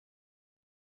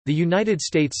The United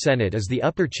States Senate is the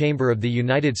upper chamber of the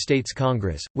United States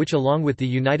Congress, which along with the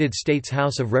United States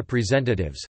House of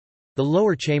Representatives—the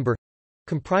lower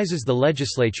chamber—comprises the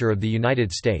legislature of the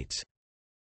United States.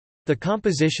 The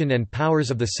composition and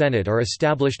powers of the Senate are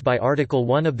established by Article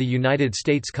 1 of the United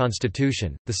States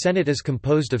Constitution. The Senate is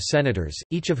composed of senators,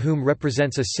 each of whom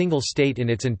represents a single state in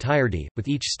its entirety, with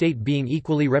each state being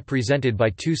equally represented by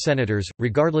 2 senators,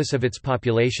 regardless of its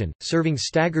population, serving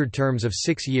staggered terms of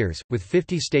 6 years. With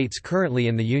 50 states currently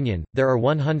in the Union, there are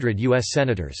 100 U.S.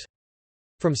 senators.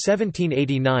 From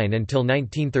 1789 until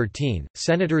 1913,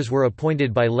 senators were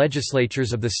appointed by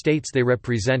legislatures of the states they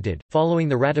represented. Following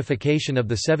the ratification of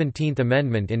the 17th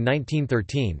Amendment in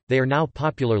 1913, they are now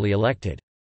popularly elected.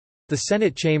 The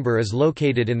Senate chamber is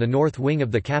located in the north wing of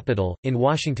the Capitol, in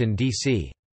Washington,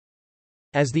 D.C.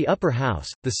 As the upper house,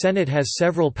 the Senate has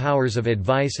several powers of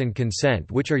advice and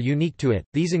consent which are unique to it.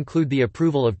 These include the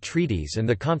approval of treaties and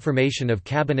the confirmation of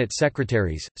cabinet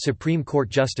secretaries, Supreme Court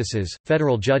justices,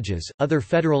 federal judges, other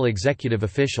federal executive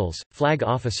officials, flag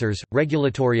officers,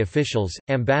 regulatory officials,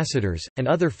 ambassadors, and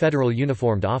other federal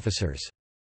uniformed officers.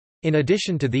 In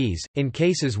addition to these, in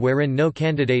cases wherein no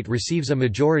candidate receives a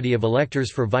majority of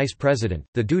electors for vice president,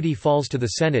 the duty falls to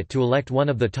the Senate to elect one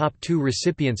of the top 2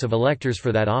 recipients of electors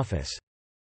for that office.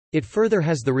 It further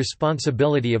has the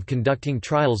responsibility of conducting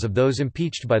trials of those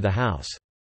impeached by the House.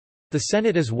 The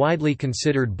Senate is widely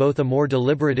considered both a more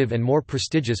deliberative and more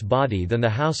prestigious body than the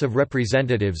House of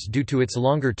Representatives due to its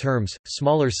longer terms,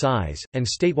 smaller size, and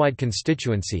statewide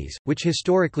constituencies, which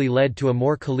historically led to a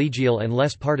more collegial and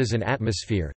less partisan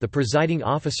atmosphere. The presiding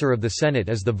officer of the Senate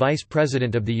is the Vice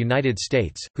President of the United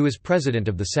States, who is President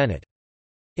of the Senate.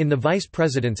 In the Vice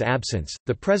President's absence,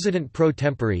 the President pro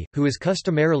tempore, who is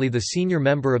customarily the senior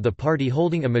member of the party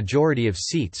holding a majority of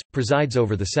seats, presides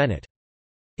over the Senate.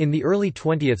 In the early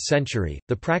 20th century,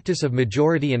 the practice of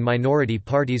majority and minority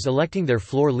parties electing their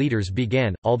floor leaders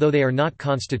began, although they are not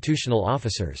constitutional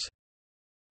officers.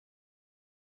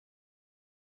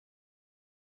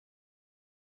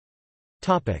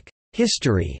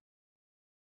 History.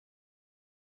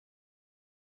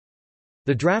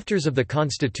 The drafters of the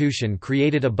Constitution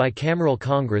created a bicameral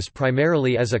Congress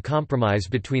primarily as a compromise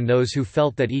between those who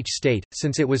felt that each state,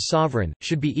 since it was sovereign,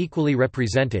 should be equally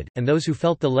represented, and those who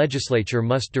felt the legislature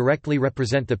must directly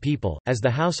represent the people, as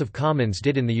the House of Commons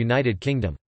did in the United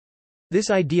Kingdom. This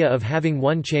idea of having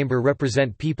one chamber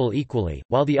represent people equally,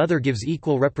 while the other gives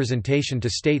equal representation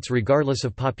to states regardless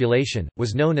of population,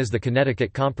 was known as the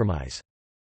Connecticut Compromise.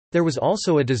 There was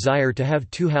also a desire to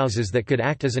have 2 houses that could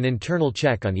act as an internal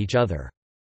check on each other.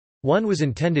 One was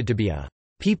intended to be a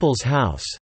 «people's house»,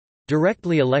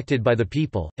 directly elected by the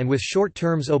people, and with short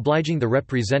terms obliging the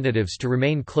representatives to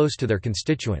remain close to their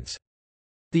constituents.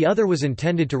 The other was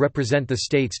intended to represent the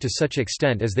states to such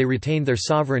extent as they retained their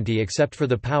sovereignty except for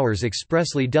the powers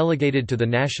expressly delegated to the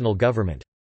national government.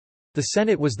 The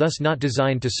Senate was thus not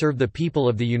designed to serve the people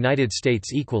of the United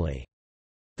States equally.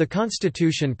 The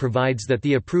Constitution provides that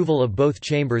the approval of both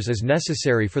chambers is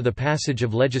necessary for the passage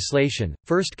of legislation.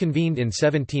 First convened in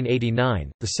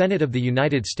 1789, the Senate of the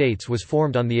United States was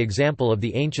formed on the example of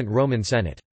the ancient Roman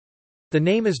Senate. The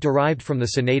name is derived from the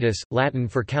Senatus, Latin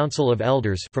for Council of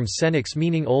Elders, from senex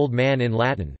meaning old man in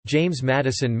Latin. James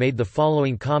Madison made the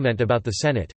following comment about the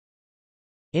Senate.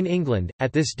 In England,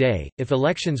 at this day, if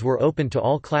elections were open to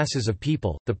all classes of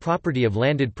people, the property of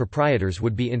landed proprietors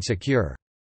would be insecure.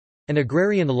 An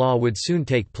agrarian law would soon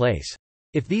take place.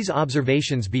 If these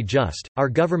observations be just, our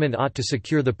government ought to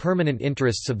secure the permanent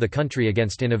interests of the country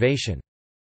against innovation.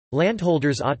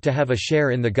 Landholders ought to have a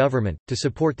share in the government, to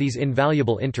support these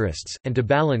invaluable interests, and to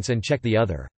balance and check the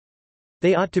other.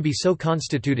 They ought to be so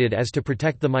constituted as to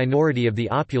protect the minority of the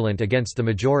opulent against the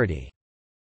majority.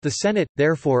 The Senate,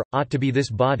 therefore, ought to be this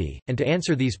body, and to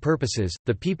answer these purposes,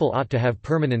 the people ought to have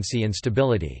permanency and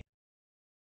stability.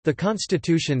 The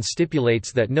Constitution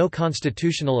stipulates that no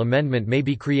constitutional amendment may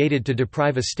be created to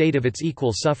deprive a state of its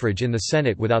equal suffrage in the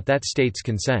Senate without that state's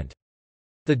consent.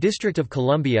 The District of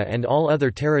Columbia and all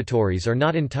other territories are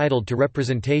not entitled to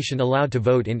representation allowed to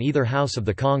vote in either house of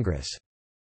the Congress.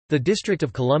 The District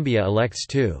of Columbia elects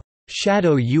 2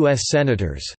 shadow U.S.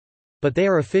 senators, but they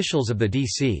are officials of the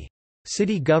D.C.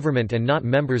 city government and not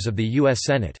members of the U.S.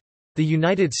 Senate. The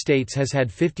United States has had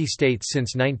 50 states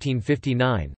since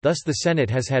 1959, thus the Senate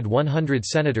has had 100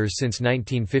 senators since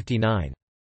 1959.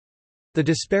 The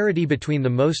disparity between the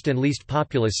most and least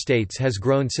populous states has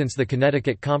grown since the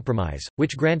Connecticut Compromise,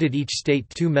 which granted each state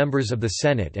 2 members of the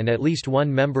Senate and at least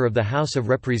 1 member of the House of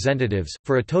Representatives,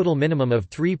 for a total minimum of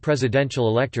 3 presidential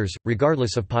electors,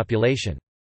 regardless of population.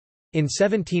 In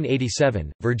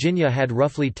 1787, Virginia had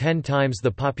roughly 10 times the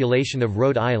population of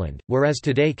Rhode Island, whereas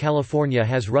today California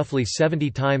has roughly 70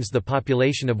 times the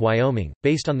population of Wyoming,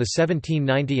 based on the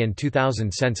 1790 and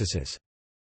 2000 censuses.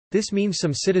 This means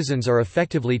some citizens are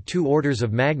effectively 2 orders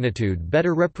of magnitude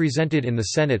better represented in the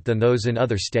Senate than those in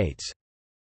other states.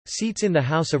 Seats in the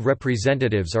House of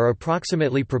Representatives are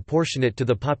approximately proportionate to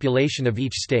the population of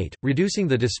each state, reducing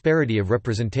the disparity of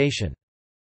representation.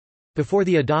 Before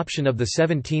the adoption of the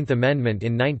 17th Amendment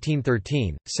in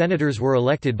 1913, senators were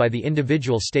elected by the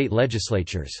individual state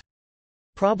legislatures.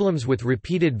 Problems with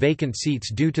repeated vacant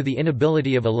seats due to the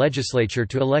inability of a legislature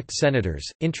to elect senators,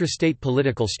 intrastate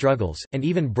political struggles, and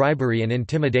even bribery and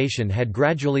intimidation had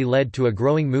gradually led to a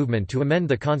growing movement to amend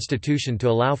the Constitution to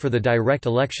allow for the direct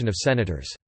election of senators.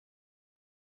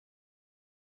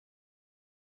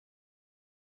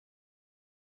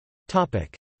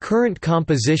 Current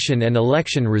composition and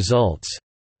election results.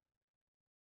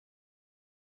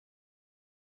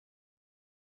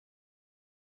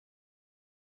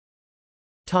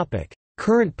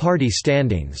 Current party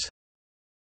standings.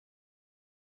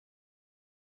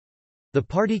 The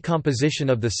party composition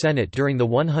of the Senate during the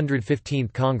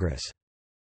 115th Congress.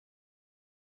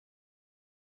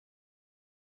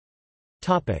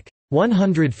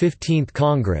 115th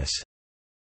Congress.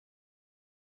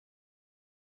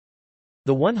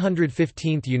 The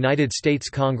 115th United States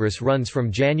Congress runs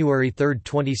from January 3,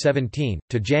 2017,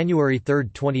 to January 3,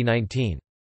 2019.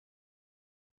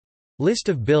 List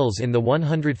of bills in the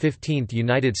 115th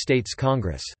United States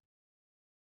Congress.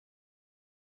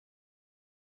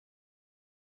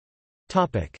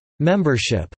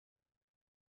 Membership.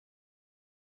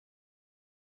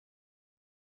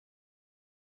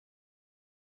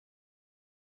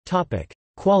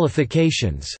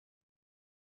 Qualifications.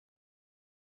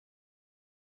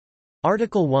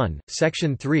 Article 1,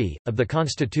 Section 3, of the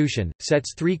Constitution,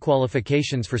 sets 3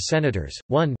 qualifications for senators: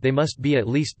 1, they must be at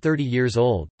least 30 years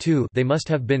old; 2, they must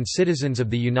have been citizens of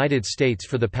the United States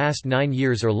for the past 9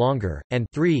 years or longer; and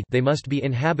 3, they must be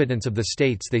inhabitants of the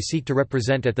states they seek to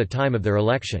represent at the time of their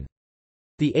election.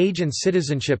 The age and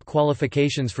citizenship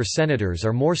qualifications for senators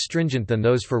are more stringent than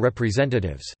those for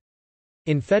representatives.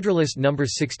 In Federalist No.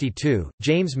 62,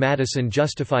 James Madison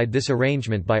justified this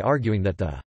arrangement by arguing that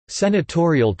the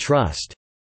senatorial trust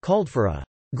called for a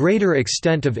greater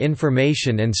extent of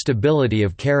information and stability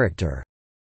of character.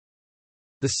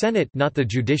 The Senate, not the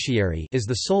judiciary, is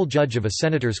the sole judge of a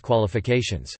senator's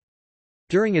qualifications.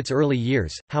 During its early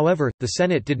years, however, the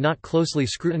Senate did not closely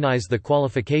scrutinize the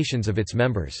qualifications of its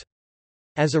members.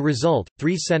 As a result,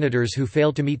 3 senators who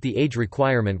failed to meet the age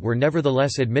requirement were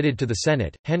nevertheless admitted to the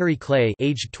Senate: Henry Clay,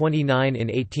 aged 29 in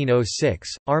 1806;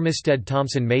 Armistead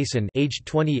Thompson Mason, aged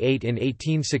 28 in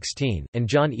 1816; and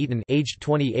John Eaton, aged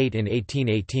 28 in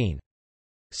 1818.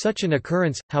 Such an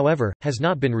occurrence, however, has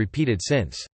not been repeated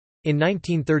since. In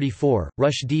 1934,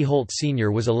 Rush D. Holt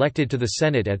Sr. was elected to the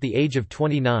Senate at the age of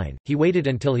 29. He waited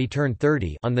until he turned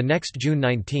 30 on the next June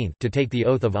 19 to take the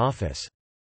oath of office.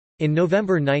 In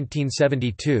November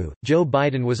 1972, Joe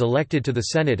Biden was elected to the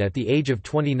Senate at the age of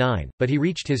 29, but he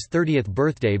reached his 30th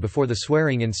birthday before the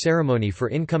swearing-in ceremony for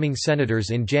incoming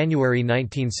senators in January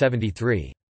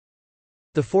 1973.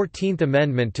 The 14th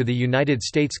Amendment to the United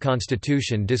States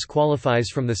Constitution disqualifies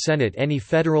from the Senate any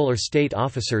federal or state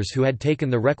officers who had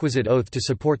taken the requisite oath to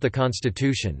support the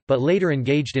Constitution, but later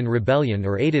engaged in rebellion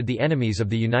or aided the enemies of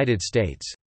the United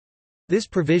States. This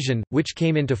provision, which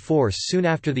came into force soon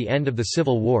after the end of the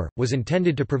Civil War, was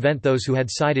intended to prevent those who had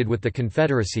sided with the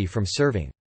Confederacy from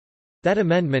serving. That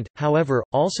amendment, however,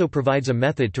 also provides a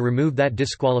method to remove that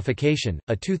disqualification: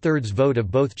 a 2/3 vote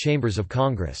of both chambers of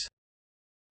Congress.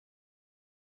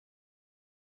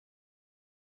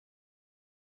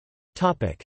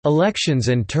 Elections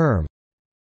and term.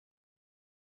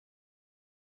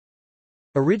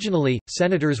 Originally,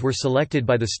 senators were selected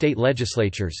by the state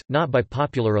legislatures, not by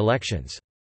popular elections.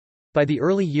 By the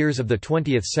early years of the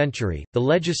 20th century, the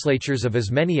legislatures of as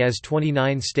many as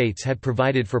 29 states had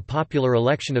provided for popular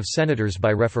election of senators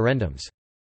by referendums.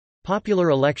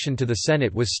 Popular election to the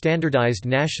Senate was standardized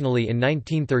nationally in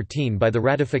 1913 by the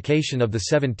ratification of the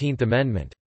 17th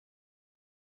Amendment.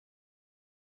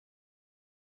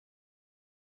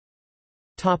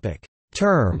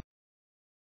 Term.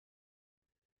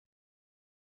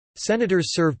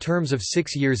 Senators serve terms of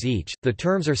 6 years each. The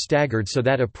terms are staggered so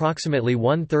that approximately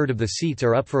 1/3 of the seats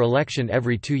are up for election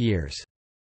every 2 years.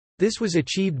 This was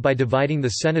achieved by dividing the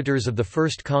senators of the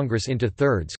first Congress into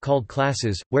thirds called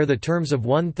classes, where the terms of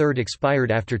 1/3 expired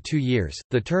after 2 years,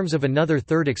 the terms of another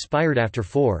third expired after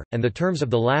 4, and the terms of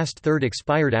the last third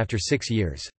expired after 6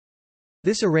 years.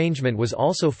 This arrangement was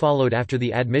also followed after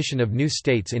the admission of new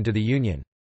states into the Union.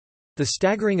 The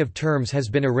staggering of terms has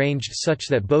been arranged such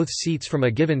that both seats from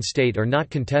a given state are not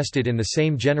contested in the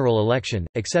same general election,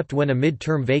 except when a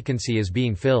mid-term vacancy is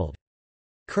being filled.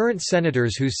 Current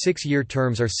senators whose 6-year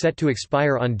terms are set to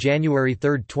expire on January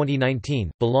 3,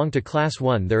 2019, belong to Class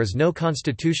 1. There is no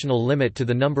constitutional limit to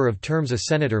the number of terms a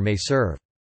senator may serve.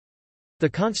 The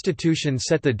Constitution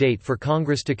set the date for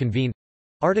Congress to convene.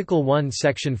 Article 1,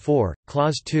 Section 4,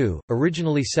 Clause 2,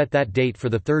 originally set that date for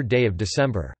the third day of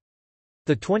December.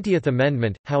 The 20th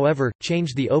Amendment, however,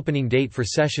 changed the opening date for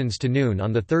sessions to noon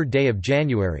on the third day of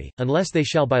January, unless they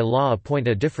shall by law appoint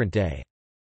a different day.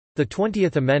 The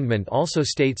 20th Amendment also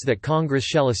states that Congress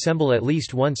shall assemble at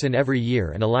least once in every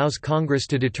year and allows Congress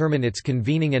to determine its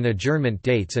convening and adjournment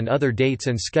dates and other dates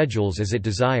and schedules as it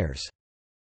desires.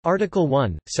 Article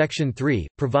 1, Section 3,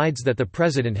 provides that the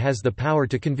President has the power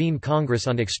to convene Congress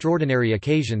on extraordinary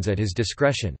occasions at his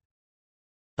discretion.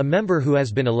 A member who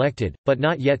has been elected, but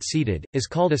not yet seated, is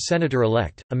called a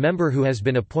senator-elect. A member who has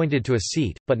been appointed to a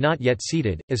seat, but not yet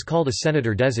seated, is called a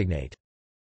senator-designate.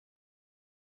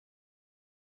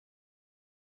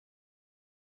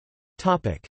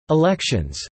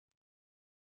 Elections.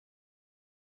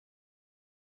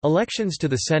 Elections to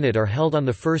the Senate are held on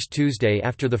the first Tuesday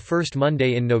after the first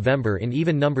Monday in November in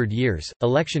even-numbered years,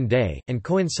 Election Day, and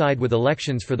coincide with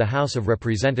elections for the House of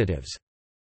Representatives.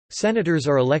 Senators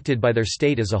are elected by their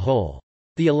state as a whole.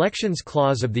 The Elections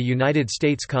Clause of the United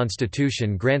States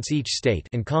Constitution grants each state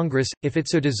and Congress, if it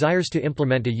so desires to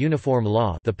implement a uniform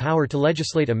law, the power to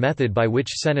legislate a method by which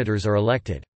senators are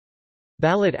elected.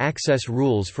 Ballot access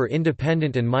rules for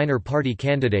independent and minor party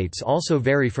candidates also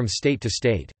vary from state to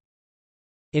state.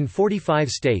 In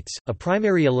 45 states, a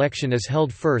primary election is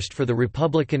held first for the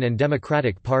Republican and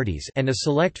Democratic parties and a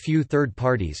select few third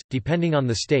parties, depending on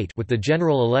the state, with the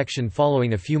general election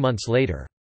following a few months later.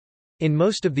 In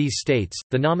most of these states,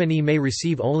 the nominee may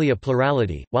receive only a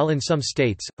plurality, while in some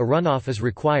states, a runoff is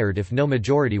required if no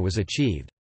majority was achieved.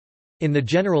 In the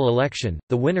general election,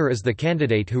 the winner is the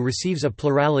candidate who receives a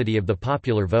plurality of the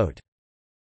popular vote.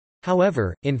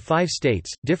 However, in 5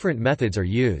 states, different methods are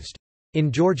used. In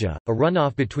Georgia, a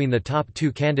runoff between the top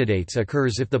 2 candidates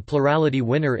occurs if the plurality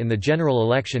winner in the general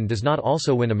election does not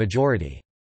also win a majority.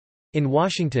 In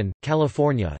Washington,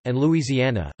 California, and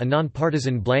Louisiana, a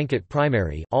nonpartisan blanket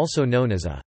primary, also known as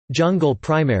a jungle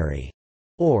primary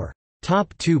or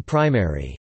top 2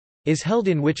 primary, is held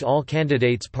in which all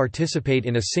candidates participate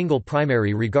in a single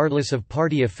primary regardless of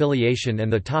party affiliation,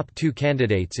 and the top 2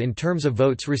 candidates in terms of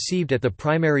votes received at the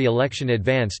primary election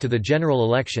advance to the general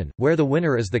election, where the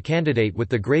winner is the candidate with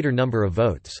the greater number of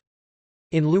votes.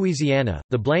 In Louisiana,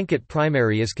 the blanket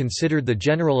primary is considered the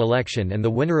general election, and the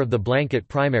winner of the blanket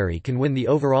primary can win the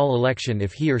overall election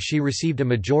if he or she received a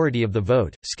majority of the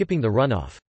vote, skipping the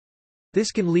runoff.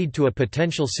 This can lead to a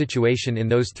potential situation in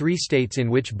those 3 states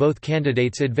in which both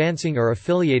candidates advancing are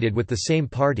affiliated with the same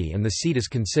party and the seat is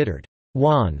considered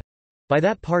won by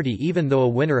that party even though a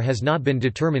winner has not been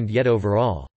determined yet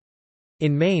overall.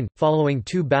 In Maine, following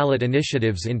 2 ballot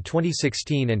initiatives in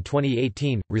 2016 and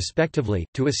 2018, respectively,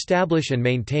 to establish and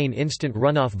maintain instant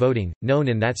runoff voting, known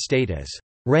in that state as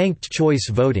ranked choice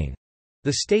voting,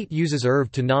 the state uses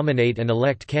ERV to nominate and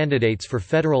elect candidates for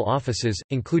federal offices,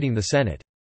 including the Senate.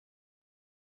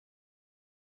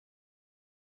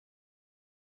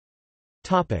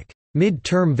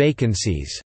 Mid-term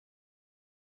vacancies.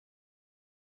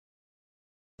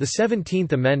 The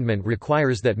 17th Amendment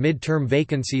requires that mid-term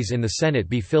vacancies in the Senate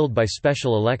be filled by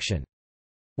special election.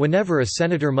 Whenever a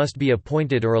senator must be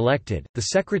appointed or elected, the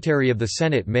Secretary of the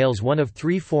Senate mails one of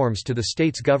 3 forms to the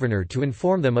state's governor to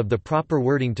inform them of the proper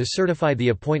wording to certify the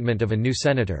appointment of a new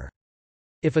senator.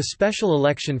 If a special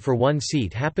election for one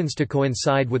seat happens to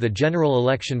coincide with a general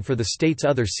election for the state's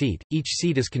other seat, each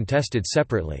seat is contested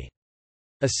separately.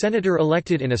 A senator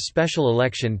elected in a special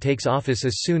election takes office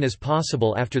as soon as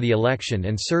possible after the election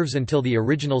and serves until the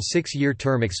original 6-year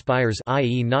term expires,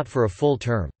 i.e. not for a full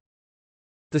term.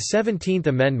 The 17th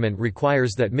Amendment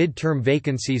requires that mid-term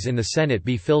vacancies in the Senate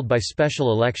be filled by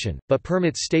special election, but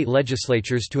permits state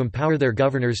legislatures to empower their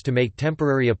governors to make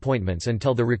temporary appointments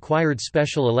until the required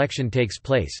special election takes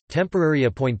place. Temporary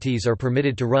appointees are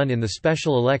permitted to run in the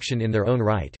special election in their own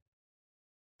right.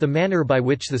 The manner by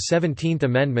which the 17th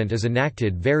Amendment is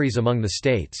enacted varies among the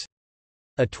states.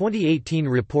 A 2018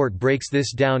 report breaks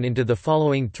this down into the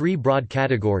following 3 broad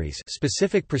categories.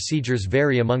 Specific procedures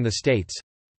vary among the states.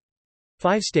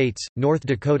 5 states, North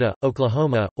Dakota,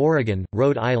 Oklahoma, Oregon,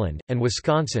 Rhode Island, and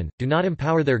Wisconsin, do not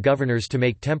empower their governors to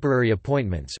make temporary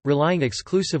appointments, relying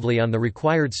exclusively on the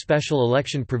required special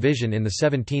election provision in the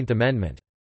 17th Amendment.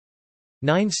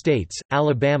 9 states,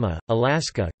 Alabama,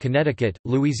 Alaska, Connecticut,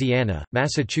 Louisiana,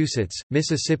 Massachusetts,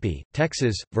 Mississippi,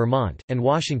 Texas, Vermont, and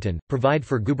Washington, provide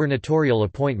for gubernatorial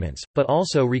appointments, but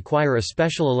also require a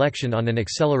special election on an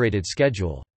accelerated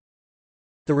schedule.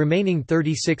 The remaining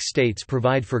 36 states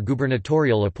provide for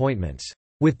gubernatorial appointments,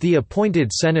 with the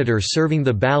appointed senator serving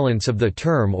the balance of the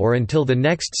term or until the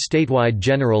next statewide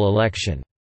general election.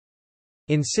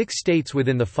 In 6 states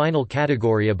within the final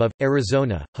category above,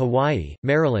 Arizona, Hawaii,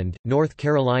 Maryland, North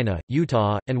Carolina,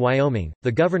 Utah, and Wyoming,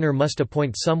 the governor must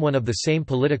appoint someone of the same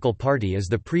political party as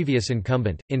the previous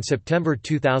incumbent. In September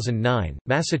 2009,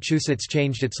 Massachusetts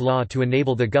changed its law to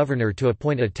enable the governor to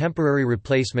appoint a temporary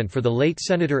replacement for the late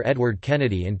Senator Edward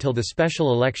Kennedy until the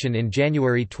special election in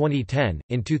January 2010.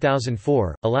 In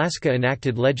 2004, Alaska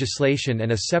enacted legislation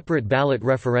and a separate ballot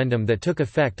referendum that took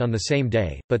effect on the same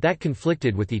day, but that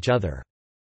conflicted with each other.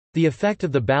 The effect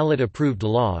of the ballot-approved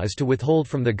law is to withhold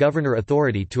from the governor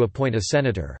authority to appoint a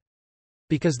senator.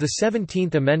 Because the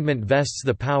 17th Amendment vests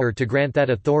the power to grant that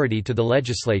authority to the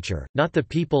legislature, not the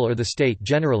people or the state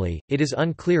generally, it is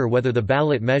unclear whether the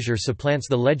ballot measure supplants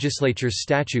the legislature's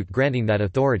statute granting that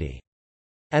authority.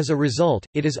 As a result,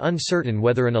 it is uncertain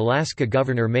whether an Alaska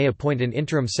governor may appoint an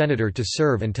interim senator to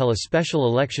serve until a special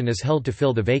election is held to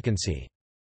fill the vacancy.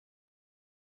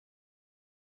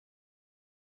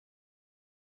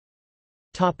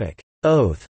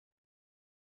 Oath.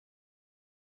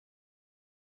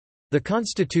 The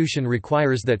Constitution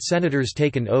requires that senators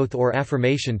take an oath or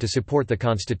affirmation to support the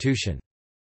Constitution.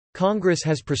 Congress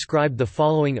has prescribed the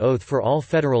following oath for all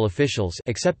federal officials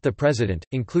except the President,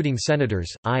 including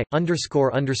senators. Do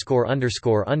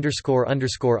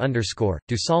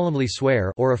solemnly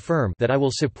swear or affirm that I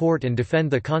will support and defend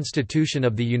the Constitution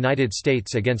of the United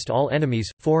States against all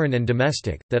enemies, foreign and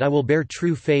domestic, that I will bear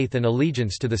true faith and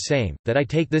allegiance to the same, that I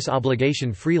take this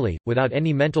obligation freely, without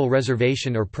any mental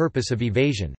reservation or purpose of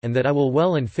evasion, and that I will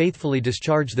well and faithfully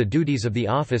discharge the duties of the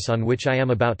office on which I am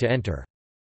about to enter.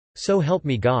 So help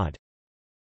me God.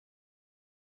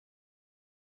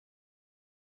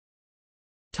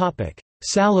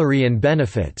 Salary and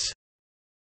benefits.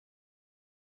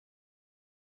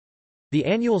 The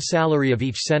annual salary of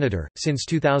each senator, since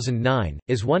 2009,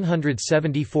 is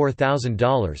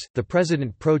 $174,000. The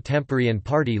president pro tempore and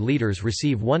party leaders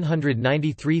receive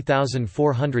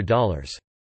 $193,400.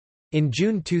 In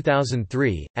June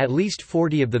 2003, at least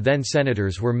 40 of the then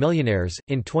senators were millionaires.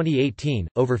 In 2018,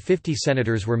 over 50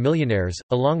 senators were millionaires.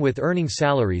 Along with earning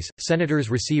salaries, senators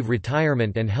receive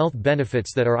retirement and health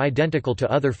benefits that are identical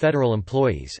to other federal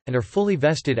employees, and are fully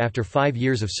vested after 5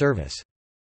 years of service.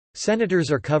 Senators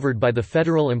are covered by the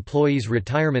Federal Employees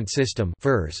Retirement System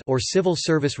or Civil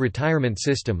Service Retirement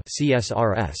System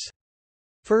 (CSRS).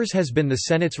 FERS has been the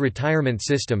Senate's retirement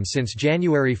system since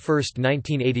January 1,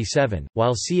 1987,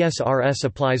 while CSRS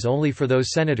applies only for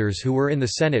those senators who were in the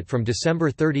Senate from December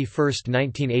 31,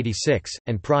 1986,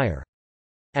 and prior.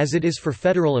 As it is for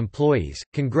federal employees,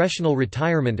 congressional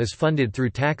retirement is funded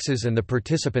through taxes and the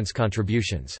participants'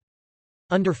 contributions.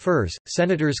 Under FERS,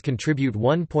 senators contribute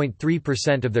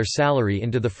 1.3% of their salary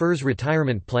into the FERS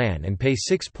retirement plan and pay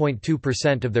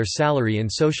 6.2% of their salary in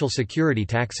Social Security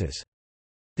taxes.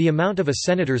 The amount of a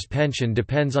senator's pension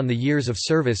depends on the years of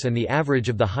service and the average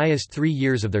of the highest 3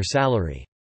 years of their salary.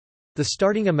 The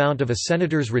starting amount of a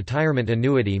senator's retirement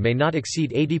annuity may not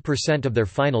exceed 80% of their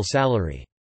final salary.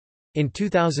 In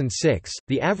 2006,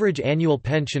 the average annual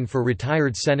pension for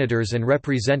retired senators and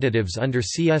representatives under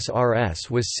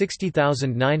CSRS was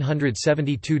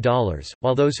 $60,972,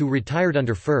 while those who retired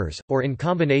under FERS, or in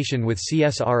combination with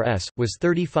CSRS, was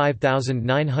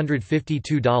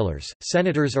 $35,952.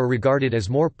 Senators are regarded as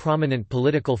more prominent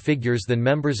political figures than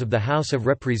members of the House of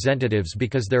Representatives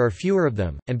because there are fewer of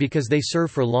them, and because they serve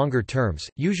for longer terms,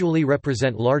 usually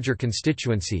represent larger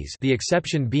constituencies, the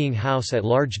exception being House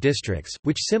at-large districts,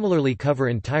 which similarly cover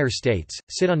entire states,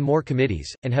 sit on more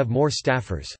committees, and have more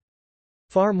staffers.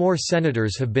 Far more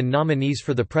senators have been nominees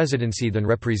for the presidency than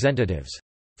representatives.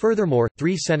 Furthermore,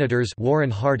 3 senators Warren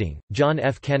Harding, John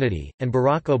F. Kennedy, and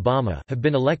Barack Obama have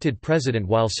been elected president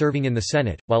while serving in the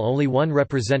Senate, while only one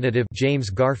representative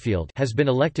James Garfield has been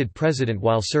elected president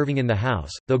while serving in the House,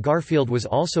 though Garfield was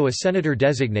also a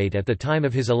senator-designate at the time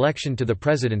of his election to the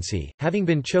presidency, having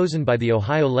been chosen by the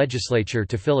Ohio legislature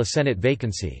to fill a Senate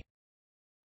vacancy.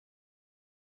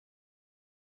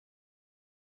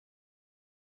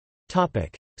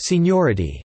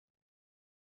 Seniority.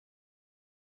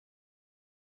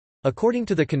 According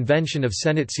to the Convention of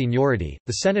Senate Seniority,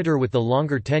 the senator with the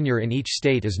longer tenure in each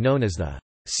state is known as the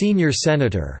senior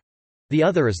senator. The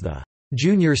other is the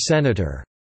junior senator.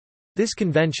 This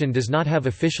convention does not have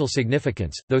official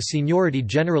significance, though seniority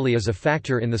generally is a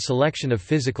factor in the selection of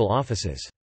physical offices.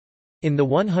 In the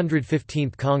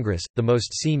 115th Congress, the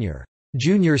most senior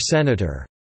junior senator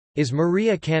is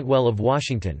Maria Cantwell of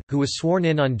Washington, who was sworn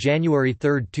in on January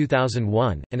 3,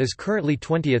 2001, and is currently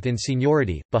 20th in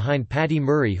seniority, behind Patty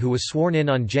Murray, who was sworn in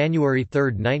on January 3,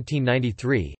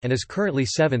 1993, and is currently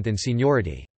 7th in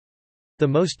seniority. The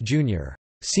most junior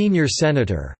senior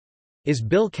senator is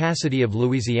Bill Cassidy of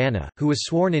Louisiana, who was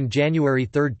sworn in January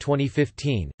 3,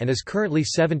 2015, and is currently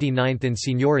 79th in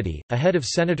seniority, ahead of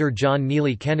Senator John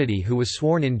Neely Kennedy, who was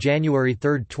sworn in January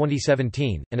 3,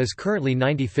 2017, and is currently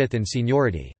 95th in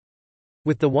seniority.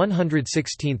 With the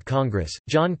 116th Congress,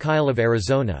 John Kyle of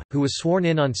Arizona, who was sworn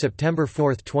in on September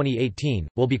 4, 2018,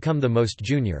 will become the most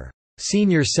junior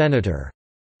senior senator,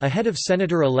 ahead of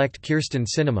Senator-elect Kyrsten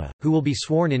Sinema, who will be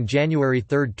sworn in January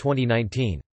 3,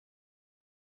 2019.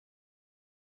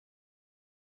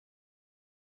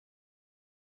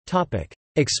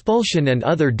 Expulsion and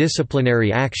other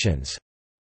disciplinary actions.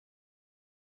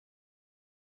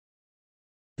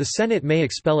 The Senate may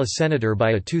expel a senator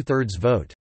by a two-thirds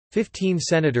vote. 15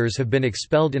 senators have been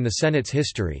expelled in the Senate's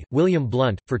history: William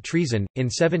Blount, for treason, in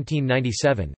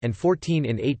 1797, and 14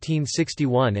 in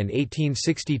 1861 and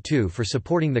 1862 for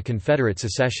supporting the Confederate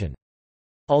secession.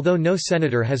 Although no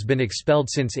senator has been expelled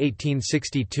since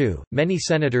 1862, many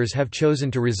senators have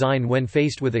chosen to resign when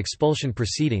faced with expulsion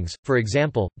proceedings, for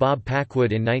example, Bob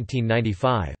Packwood in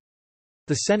 1995.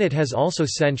 The Senate has also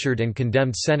censured and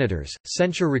condemned senators.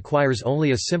 Censure requires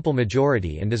only a simple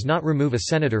majority and does not remove a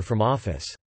senator from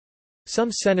office.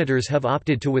 Some senators have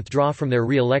opted to withdraw from their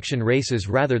re-election races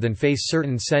rather than face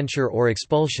certain censure or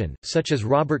expulsion, such as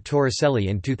Robert Torricelli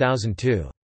in 2002.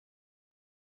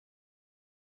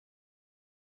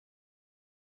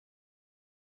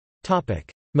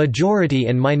 Majority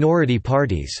and minority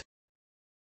parties.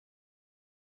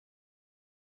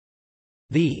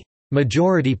 The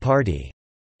majority party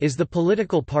is the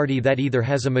political party that either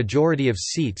has a majority of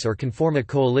seats or can form a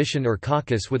coalition or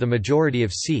caucus with a majority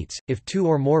of seats. If two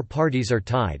or more parties are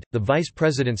tied, the vice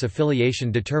president's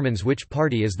affiliation determines which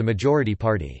party is the majority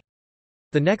party.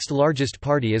 The next largest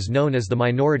party is known as the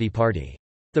minority party.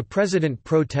 The president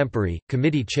pro tempore,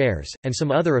 committee chairs, and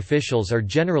some other officials are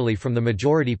generally from the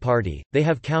majority party. They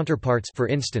have counterparts, for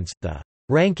instance, the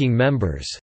ranking members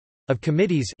of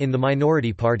committees in the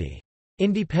minority party.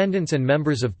 Independents and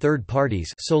members of third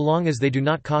parties, so long as they do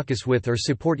not caucus with or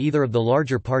support either of the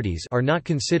larger parties, are not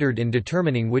considered in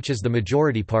determining which is the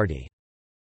majority party.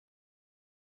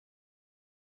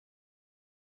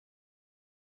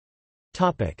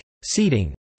 Topic: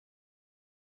 Seating.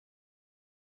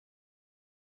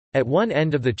 At one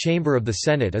end of the chamber of the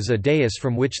Senate is a dais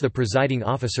from which the presiding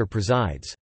officer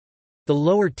presides. The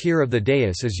lower tier of the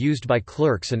dais is used by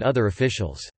clerks and other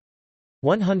officials.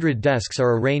 100 desks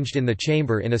are arranged in the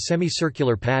chamber in a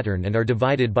semicircular pattern and are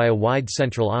divided by a wide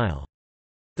central aisle.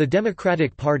 The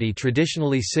Democratic Party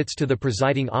traditionally sits to the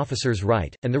presiding officer's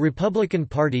right, and the Republican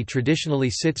Party traditionally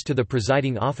sits to the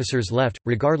presiding officer's left,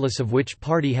 regardless of which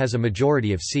party has a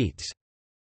majority of seats.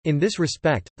 In this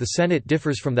respect, the Senate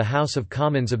differs from the House of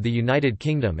Commons of the United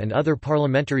Kingdom and other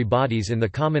parliamentary bodies in the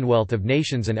Commonwealth of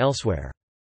Nations and elsewhere.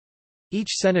 Each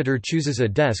senator chooses a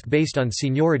desk based on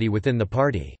seniority within the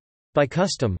party. By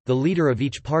custom, the leader of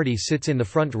each party sits in the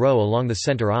front row along the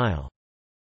center aisle.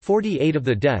 48 of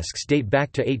the desks date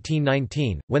back to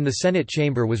 1819, when the Senate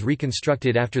chamber was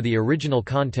reconstructed after the original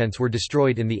contents were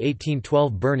destroyed in the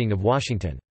 1812 burning of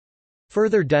Washington.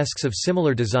 Further desks of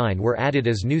similar design were added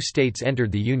as new states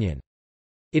entered the Union.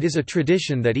 It is a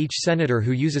tradition that each senator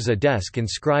who uses a desk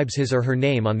inscribes his or her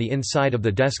name on the inside of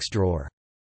the desk's drawer.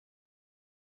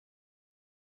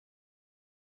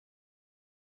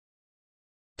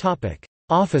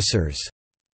 Officers.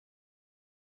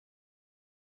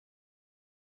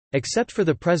 Except for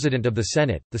the President of the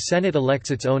Senate elects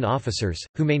its own officers,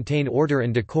 who maintain order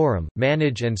and decorum,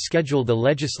 manage and schedule the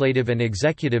legislative and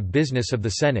executive business of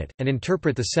the Senate, and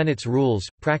interpret the Senate's rules,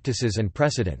 practices and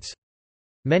precedents.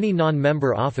 Many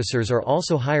non-member officers are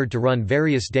also hired to run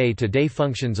various day-to-day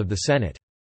functions of the Senate.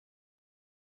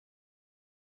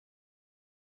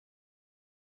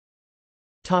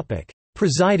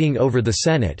 Presiding over the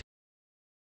Senate.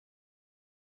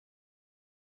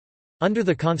 Under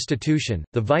the Constitution,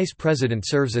 the Vice President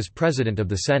serves as President of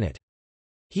the Senate.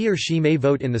 He or she may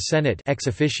vote in the Senate ex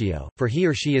officio, for he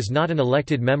or she is not an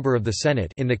elected member of the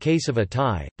Senate in the case of a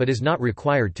tie, but is not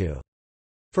required to.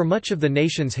 For much of the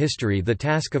nation's history, the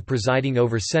task of presiding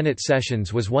over Senate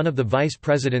sessions was one of the Vice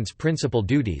President's principal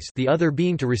duties, the other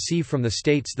being to receive from the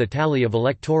states the tally of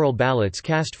electoral ballots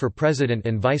cast for President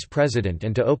and Vice President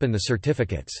and to open the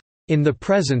certificates, in the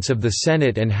presence of the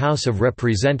Senate and House of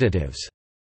Representatives,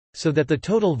 so that the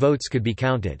total votes could be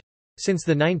counted. Since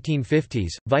the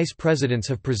 1950s, vice presidents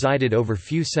have presided over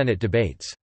few Senate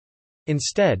debates.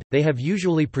 Instead, they have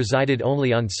usually presided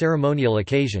only on ceremonial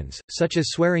occasions, such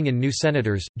as swearing in new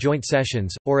senators, joint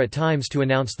sessions, or at times to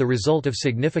announce the result of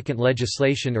significant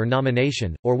legislation or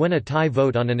nomination, or when a tie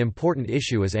vote on an important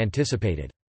issue is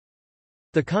anticipated.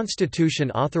 The Constitution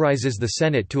authorizes the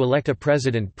Senate to elect a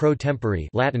president pro tempore,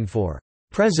 Latin for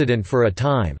president for a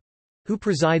time, who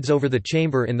presides over the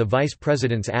chamber in the vice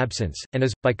president's absence, and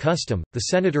is, by custom, the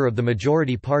senator of the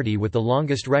majority party with the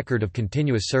longest record of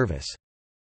continuous service.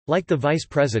 Like the vice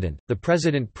president, the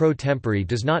president pro tempore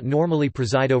does not normally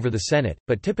preside over the Senate,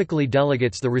 but typically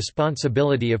delegates the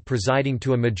responsibility of presiding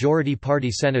to a majority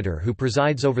party senator who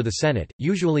presides over the Senate,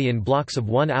 usually in blocks of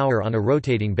 1 hour on a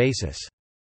rotating basis.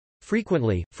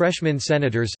 Frequently, freshman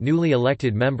senators, newly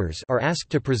elected members, are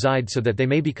asked to preside so that they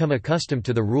may become accustomed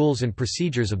to the rules and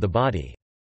procedures of the body.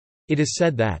 It is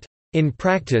said that, "In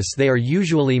practice they are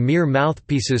usually mere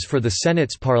mouthpieces for the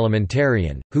Senate's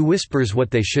parliamentarian, who whispers what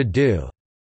they should do."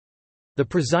 The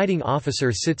presiding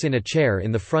officer sits in a chair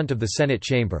in the front of the Senate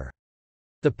chamber.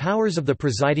 The powers of the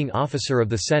presiding officer of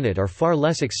the Senate are far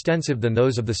less extensive than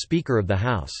those of the Speaker of the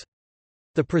House.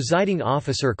 The presiding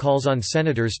officer calls on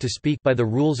senators to speak by the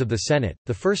rules of the Senate.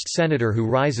 The first senator who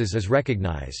rises is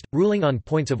recognized, ruling on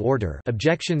points of order,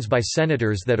 objections by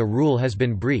senators that a rule has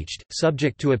been breached,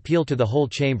 subject to appeal to the whole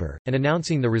chamber, and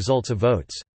announcing the results of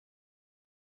votes.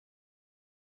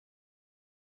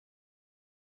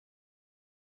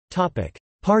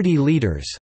 Party leaders.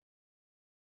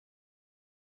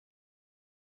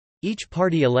 Each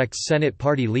party elects Senate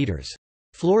party leaders.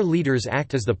 Floor leaders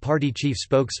act as the party chief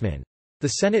spokesman.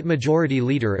 The Senate Majority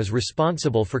Leader is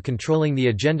responsible for controlling the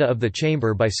agenda of the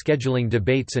chamber by scheduling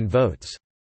debates and votes.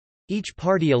 Each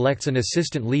party elects an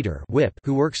assistant leader, whip,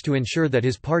 who works to ensure that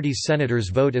his party's senators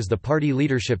vote as the party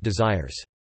leadership desires.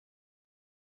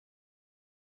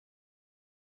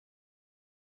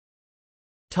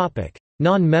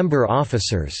 Non-member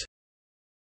officers.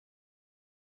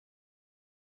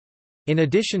 In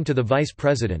addition to the vice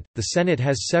president, the Senate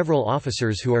has several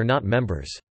officers who are not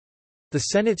members. The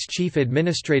Senate's chief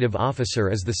administrative officer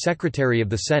is the Secretary of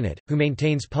the Senate, who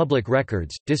maintains public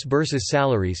records, disburses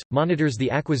salaries, monitors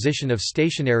the acquisition of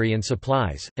stationery and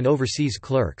supplies, and oversees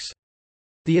clerks.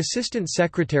 The Assistant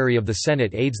Secretary of the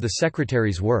Senate aids the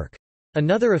Secretary's work.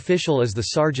 Another official is the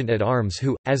Sergeant-at-Arms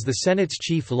who, as the Senate's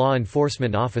chief law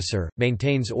enforcement officer,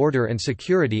 maintains order and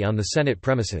security on the Senate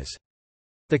premises.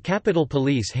 The Capitol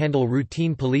Police handle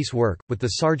routine police work, with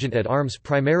the Sergeant-at-Arms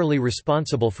primarily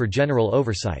responsible for general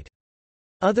oversight.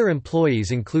 Other employees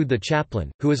include the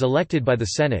chaplain, who is elected by the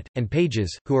Senate, and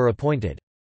pages, who are appointed.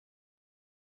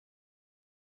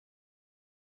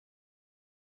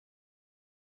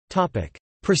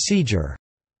 Procedure.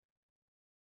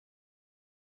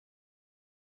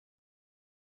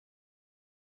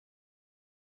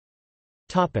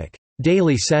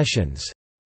 Daily sessions.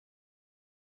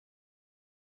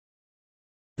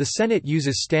 The Senate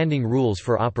uses standing rules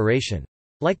for operation.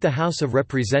 Like the House of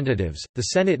Representatives, the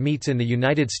Senate meets in the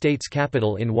United States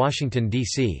Capitol in Washington,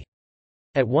 D.C.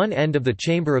 At one end of the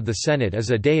chamber of the Senate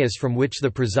is a dais from which the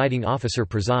presiding officer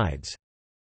presides.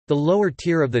 The lower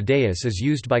tier of the dais is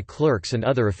used by clerks and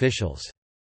other officials.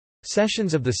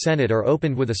 Sessions of the Senate are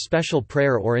opened with a special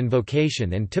prayer or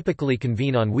invocation and typically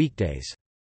convene on weekdays.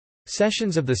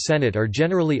 Sessions of the Senate are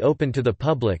generally open to the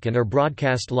public and are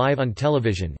broadcast live on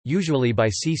television, usually by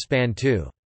C-SPAN 2.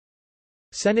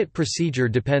 Senate procedure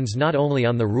depends not only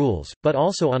on the rules, but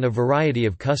also on a variety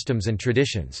of customs and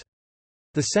traditions.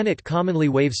 The Senate commonly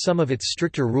waives some of its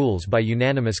stricter rules by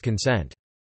unanimous consent.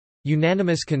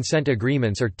 Unanimous consent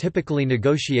agreements are typically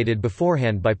negotiated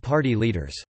beforehand by party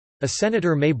leaders. A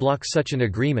senator may block such an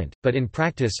agreement, but in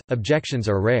practice, objections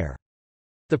are rare.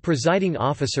 The presiding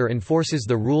officer enforces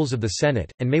the rules of the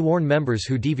Senate, and may warn members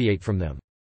who deviate from them.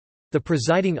 The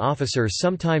presiding officer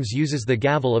sometimes uses the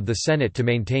gavel of the Senate to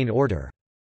maintain order.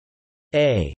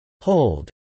 A hold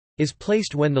is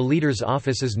placed when the leader's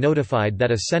office is notified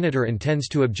that a senator intends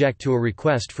to object to a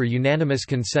request for unanimous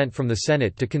consent from the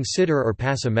Senate to consider or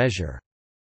pass a measure.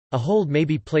 A hold may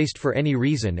be placed for any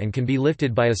reason and can be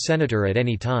lifted by a senator at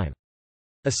any time.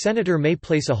 A senator may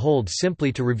place a hold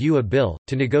simply to review a bill,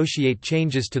 to negotiate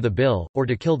changes to the bill, or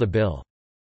to kill the bill.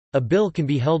 A bill can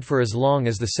be held for as long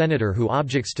as the senator who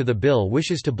objects to the bill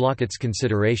wishes to block its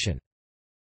consideration.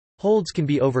 Holds can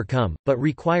be overcome, but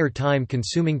require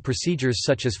time-consuming procedures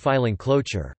such as filing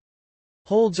cloture.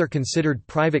 Holds are considered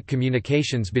private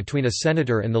communications between a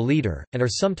senator and the leader, and are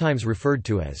sometimes referred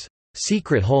to as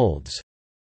secret holds.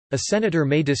 A senator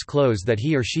may disclose that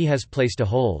he or she has placed a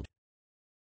hold.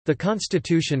 The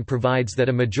Constitution provides that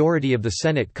a majority of the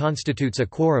Senate constitutes a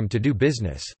quorum to do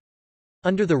business.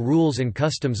 Under the rules and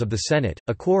customs of the Senate,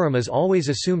 a quorum is always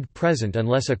assumed present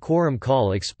unless a quorum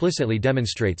call explicitly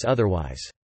demonstrates otherwise.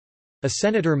 A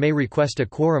senator may request a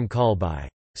quorum call by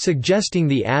suggesting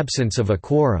the absence of a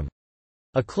quorum.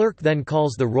 A clerk then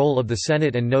calls the roll of the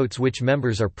Senate and notes which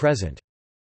members are present.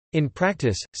 In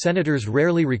practice, senators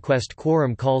rarely request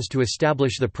quorum calls to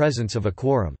establish the presence of a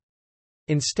quorum.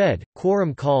 Instead,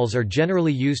 quorum calls are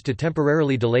generally used to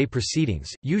temporarily delay proceedings.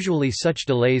 Usually such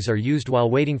delays are used while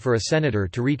waiting for a senator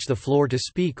to reach the floor to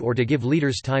speak or to give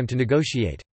leaders time to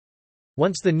negotiate.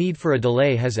 Once the need for a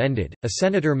delay has ended, a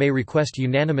senator may request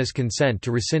unanimous consent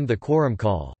to rescind the quorum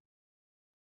call.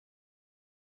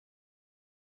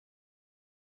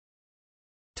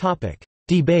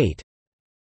 Debate.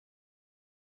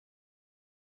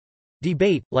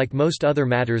 Debate, like most other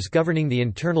matters governing the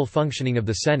internal functioning of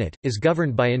the Senate, is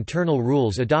governed by internal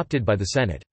rules adopted by the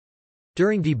Senate.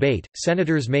 During debate,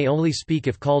 senators may only speak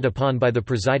if called upon by the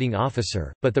presiding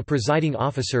officer, but the presiding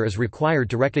officer is required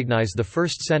to recognize the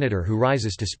first senator who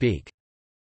rises to speak.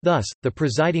 Thus, the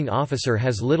presiding officer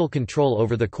has little control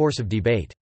over the course of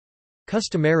debate.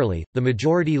 Customarily, the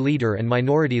majority leader and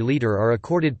minority leader are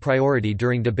accorded priority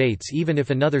during debates even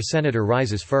if another senator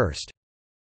rises first.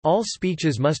 All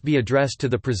speeches must be addressed to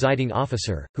the presiding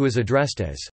officer, who is addressed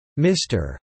as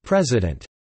Mr. President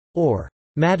or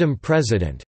Madam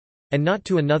President, and not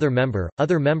to another member.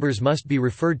 Other members must be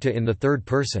referred to in the third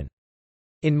person.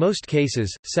 In most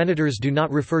cases, senators do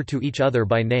not refer to each other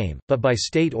by name, but by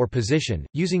state or position,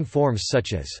 using forms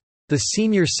such as the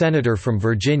senior senator from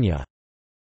Virginia,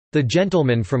 the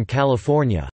gentleman from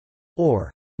California,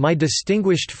 or my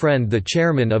distinguished friend the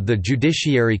chairman of the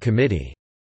Judiciary Committee.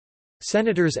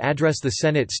 Senators address the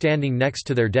Senate standing next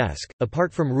to their desk.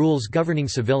 Apart from rules governing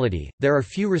civility, there are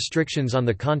few restrictions on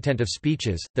the content of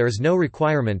speeches. There is no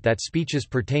requirement that speeches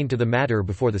pertain to the matter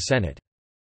before the Senate.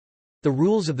 The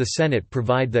rules of the Senate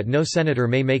provide that no senator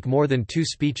may make more than 2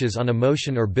 speeches on a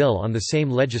motion or bill on the same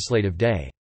legislative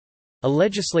day. A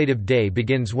legislative day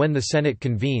begins when the Senate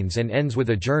convenes and ends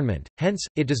with adjournment, hence,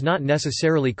 it does not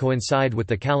necessarily coincide with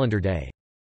the calendar day.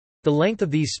 The length of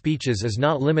these speeches is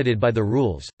not limited by the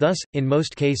rules, thus, in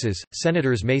most cases,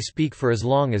 senators may speak for as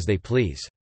long as they please.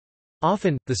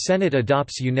 Often, the Senate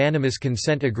adopts unanimous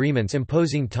consent agreements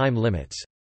imposing time limits.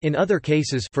 In other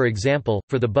cases, for example,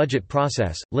 for the budget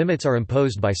process, limits are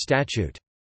imposed by statute.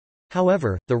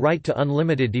 However, the right to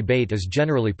unlimited debate is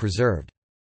generally preserved.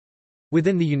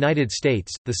 Within the United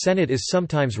States, the Senate is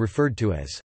sometimes referred to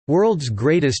as world's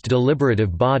greatest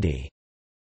deliberative body.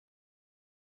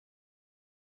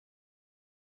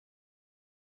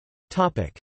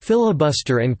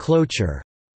 Filibuster and cloture.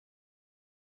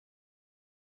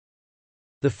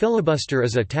 The filibuster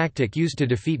is a tactic used to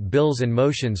defeat bills and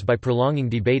motions by prolonging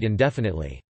debate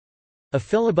indefinitely. A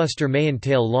filibuster may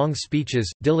entail long speeches,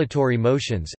 dilatory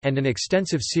motions, and an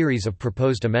extensive series of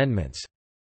proposed amendments.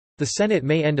 The Senate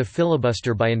may end a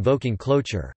filibuster by invoking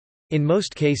cloture. In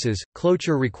most cases,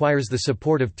 cloture requires the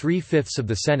support of 3/5 of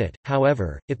the Senate.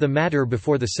 However, if the matter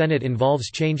before the Senate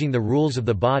involves changing the rules of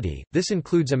the body, this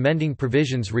includes amending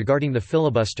provisions regarding the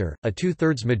filibuster, a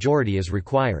 2/3 majority is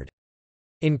required.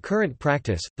 In current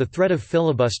practice, the threat of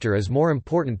filibuster is more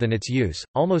important than its use.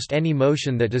 Almost any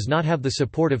motion that does not have the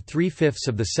support of 3/5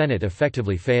 of the Senate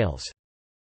effectively fails.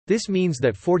 This means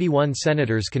that 41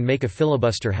 senators can make a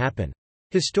filibuster happen.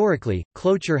 Historically,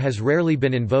 cloture has rarely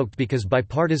been invoked because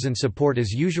bipartisan support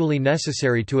is usually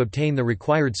necessary to obtain the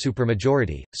required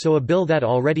supermajority, so a bill that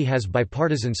already has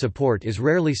bipartisan support is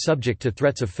rarely subject to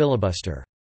threats of filibuster.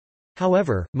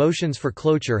 However, motions for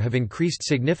cloture have increased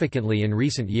significantly in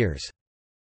recent years.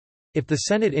 If the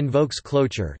Senate invokes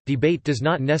cloture, debate does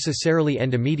not necessarily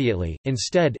end immediately,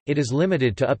 instead, it is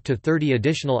limited to up to 30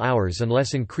 additional hours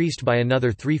unless increased by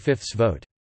another 3/5 vote.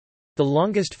 The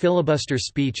longest filibuster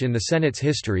speech in the Senate's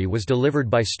history was delivered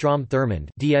by Strom Thurmond,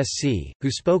 DSC, who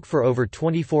spoke for over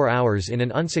 24 hours in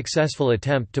an unsuccessful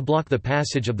attempt to block the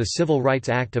passage of the Civil Rights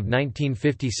Act of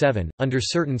 1957. Under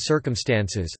certain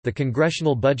circumstances, the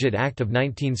Congressional Budget Act of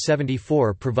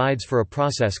 1974 provides for a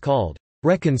process called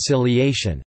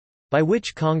reconciliation, by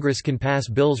which Congress can pass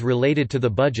bills related to the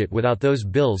budget without those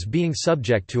bills being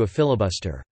subject to a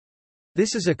filibuster.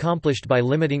 This is accomplished by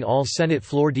limiting all Senate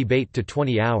floor debate to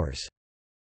 20 hours.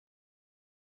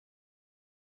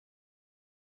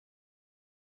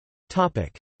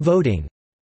 Voting.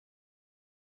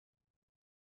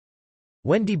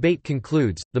 When debate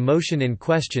concludes, the motion in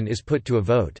question is put to a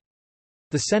vote.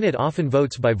 The Senate often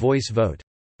votes by voice vote.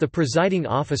 The presiding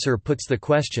officer puts the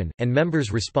question, and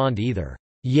members respond either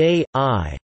yea,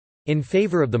 aye, in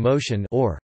favor of the motion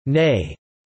or nay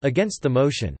against the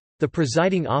motion. The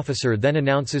presiding officer then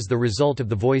announces the result of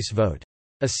the voice vote.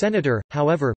 A senator,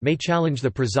 however, may challenge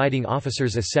the presiding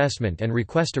officer's assessment and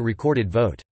request a recorded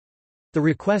vote. The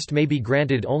request may be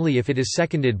granted only if it is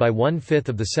seconded by 1/5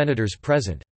 of the senators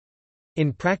present.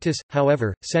 In practice,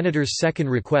 however, senators second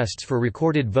requests for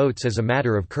recorded votes as a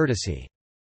matter of courtesy.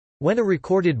 When a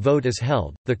recorded vote is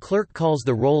held, the clerk calls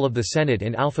the roll of the Senate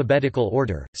in alphabetical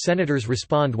order. Senators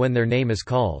respond when their name is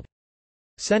called.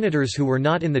 Senators who were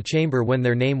not in the chamber when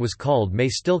their name was called may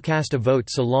still cast a vote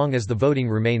so long as the voting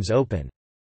remains open.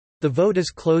 The vote is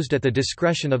closed at the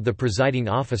discretion of the presiding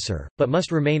officer, but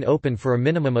must remain open for a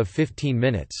minimum of 15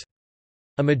 minutes.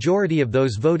 A majority of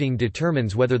those voting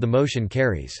determines whether the motion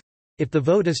carries. If the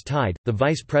vote is tied, the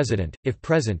vice president, if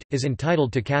present, is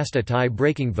entitled to cast a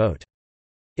tie-breaking vote.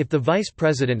 If the vice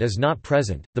president is not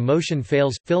present, the motion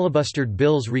fails. Filibustered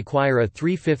bills require a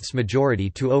 3/5 majority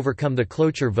to overcome the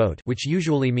cloture vote, which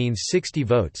usually means 60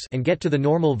 votes, and get to the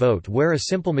normal vote where a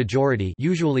simple majority,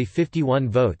 usually 51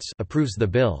 votes, approves the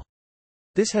bill.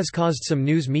 This has caused some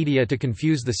news media to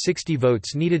confuse the 60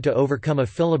 votes needed to overcome a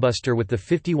filibuster with the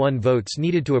 51 votes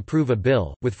needed to approve a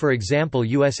bill, with for example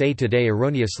USA Today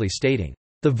erroneously stating,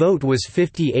 "The vote was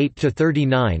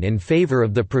 58-39 in favor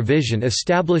of the provision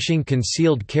establishing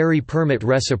concealed carry permit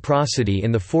reciprocity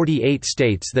in the 48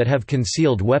 states that have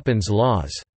concealed weapons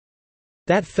laws.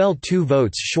 That fell 2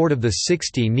 votes short of the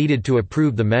 60 needed to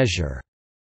approve the measure."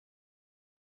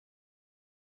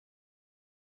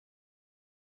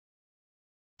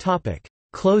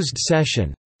 Closed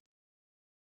session.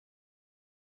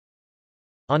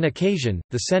 On occasion,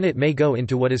 the Senate may go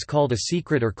into what is called a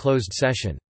secret or closed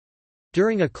session.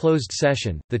 During a closed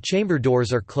session, the chamber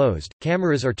doors are closed,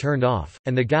 cameras are turned off,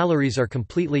 and the galleries are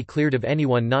completely cleared of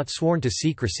anyone not sworn to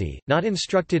secrecy, not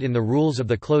instructed in the rules of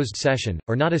the closed session,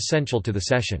 or not essential to the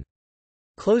session.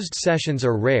 Closed sessions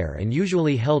are rare and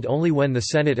usually held only when the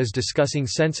Senate is discussing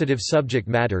sensitive subject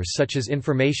matters such as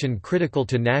information critical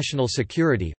to national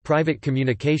security, private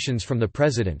communications from the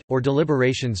President, or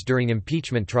deliberations during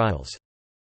impeachment trials.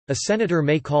 A senator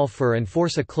may call for and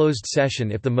force a closed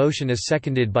session if the motion is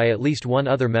seconded by at least one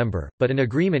other member, but an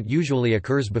agreement usually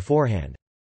occurs beforehand.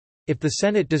 If the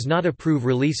Senate does not approve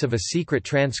release of a secret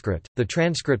transcript, the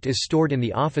transcript is stored in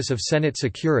the Office of Senate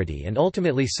Security and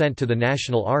ultimately sent to the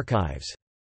National Archives.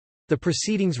 The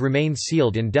proceedings remain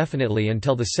sealed indefinitely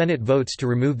until the Senate votes to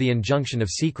remove the injunction of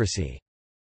secrecy.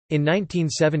 In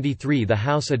 1973 the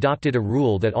House adopted a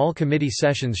rule that all committee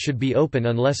sessions should be open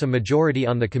unless a majority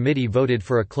on the committee voted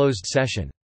for a closed session.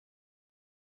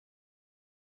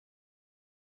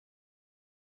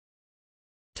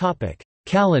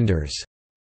 Calendars.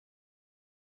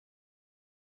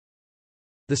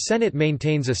 The Senate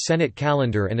maintains a Senate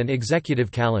calendar and an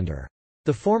executive calendar.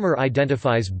 The former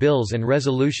identifies bills and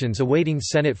resolutions awaiting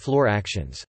Senate floor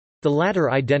actions. The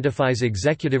latter identifies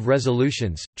executive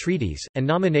resolutions, treaties, and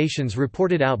nominations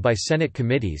reported out by Senate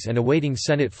committees and awaiting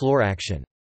Senate floor action.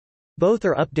 Both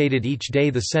are updated each day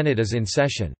the Senate is in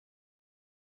session.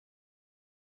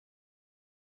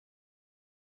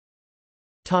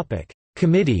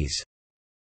 Committees.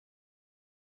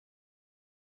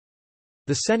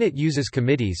 The Senate uses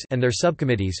committees and their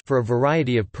subcommittees for a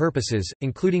variety of purposes,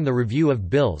 including the review of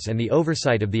bills and the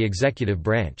oversight of the executive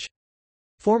branch.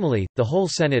 Formally, the whole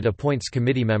Senate appoints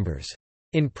committee members.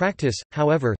 In practice,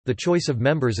 however, the choice of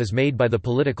members is made by the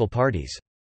political parties.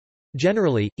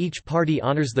 Generally, each party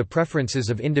honors the preferences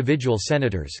of individual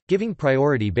senators, giving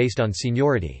priority based on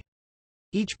seniority.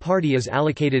 Each party is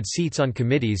allocated seats on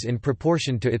committees in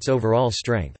proportion to its overall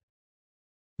strength.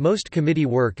 Most committee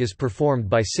work is performed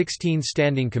by 16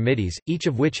 standing committees, each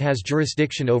of which has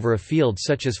jurisdiction over a field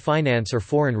such as finance or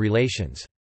foreign relations.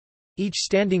 Each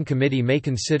standing committee may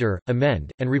consider,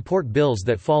 amend, and report bills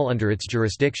that fall under its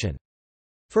jurisdiction.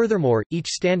 Furthermore, each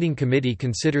standing committee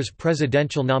considers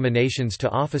presidential nominations to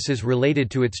offices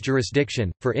related to its jurisdiction.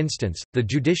 For instance, the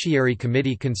Judiciary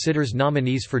Committee considers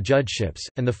nominees for judgeships,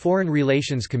 and the Foreign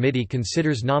Relations Committee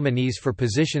considers nominees for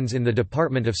positions in the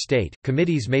Department of State.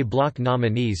 Committees may block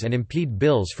nominees and impede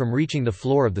bills from reaching the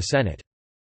floor of the Senate.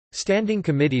 Standing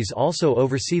committees also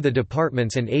oversee the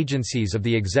departments and agencies of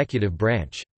the executive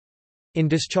branch. In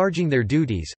discharging their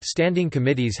duties, standing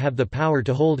committees have the power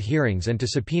to hold hearings and to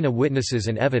subpoena witnesses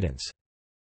and evidence.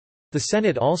 The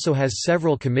Senate also has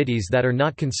several committees that are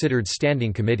not considered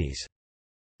standing committees.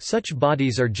 Such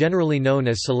bodies are generally known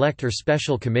as select or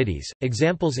special committees.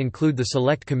 Examples include the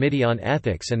Select Committee on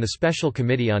Ethics and the Special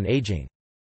Committee on Aging.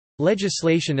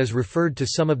 Legislation is referred to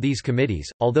some of these committees,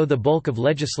 although the bulk of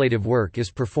legislative work is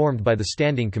performed by the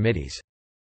standing committees.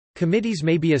 Committees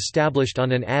may be established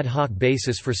on an ad hoc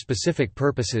basis for specific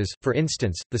purposes. For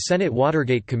instance, the Senate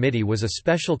Watergate Committee was a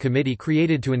special committee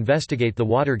created to investigate the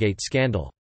Watergate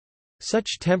scandal.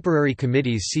 Such temporary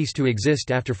committees cease to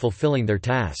exist after fulfilling their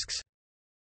tasks.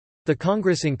 The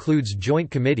Congress includes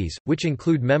joint committees, which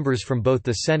include members from both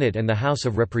the Senate and the House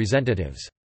of Representatives.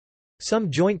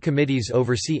 Some joint committees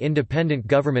oversee independent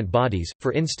government bodies,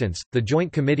 for instance, the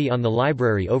Joint Committee on the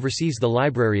Library oversees the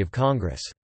Library of Congress.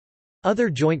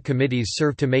 Other joint committees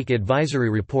serve to make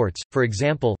advisory reports, for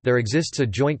example, there exists a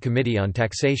Joint Committee on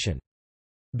Taxation.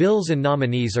 Bills and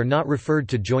nominees are not referred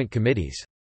to joint committees.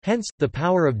 Hence, the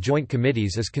power of joint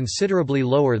committees is considerably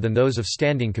lower than those of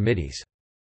standing committees.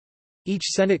 Each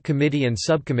Senate committee and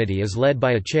subcommittee is led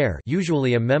by a chair,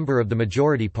 usually a member of the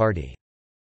majority party.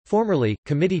 Formerly,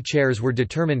 committee chairs were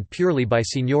determined purely by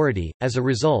seniority. As a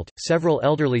result, several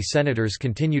elderly senators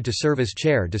continued to serve as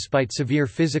chair despite severe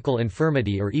physical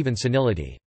infirmity or even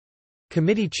senility.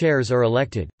 Committee chairs are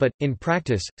elected, but, in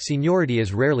practice, seniority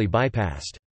is rarely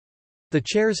bypassed. The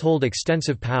chairs hold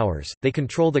extensive powers, they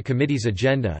control the committee's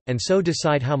agenda, and so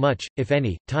decide how much, if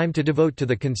any, time to devote to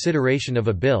the consideration of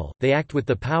a bill. They act with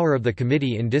the power of the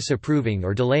committee in disapproving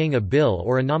or delaying a bill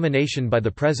or a nomination by the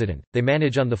President. They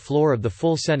manage on the floor of the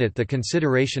full Senate the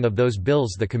consideration of those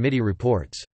bills the committee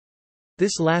reports.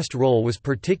 This last role was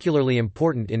particularly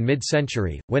important in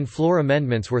mid-century, when floor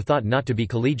amendments were thought not to be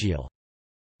collegial.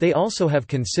 They also have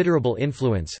considerable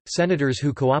influence. Senators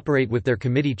who cooperate with their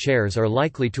committee chairs are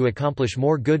likely to accomplish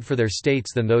more good for their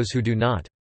states than those who do not.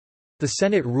 The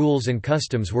Senate rules and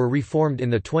customs were reformed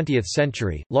in the 20th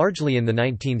century, largely in the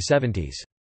 1970s.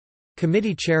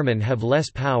 Committee chairmen have less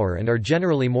power and are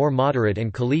generally more moderate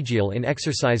and collegial in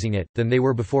exercising it, than they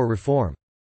were before reform.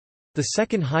 The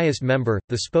second highest member,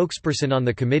 the spokesperson on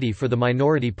the committee for the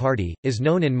minority party, is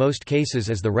known in most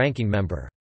cases as the ranking member.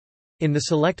 In the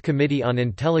Select Committee on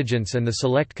Intelligence and the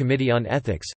Select Committee on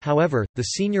Ethics, however, the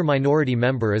senior minority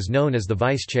member is known as the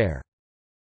vice chair.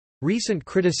 Recent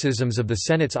criticisms of the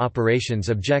Senate's operations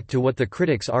object to what the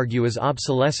critics argue is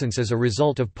obsolescence as a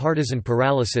result of partisan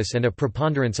paralysis and a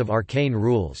preponderance of arcane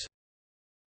rules.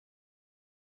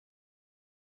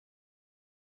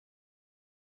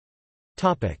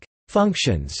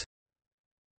 Functions.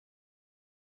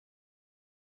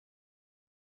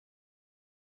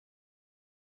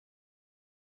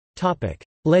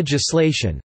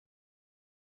 Legislation.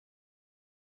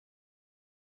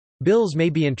 Bills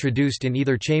may be introduced in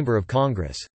either chamber of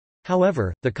Congress.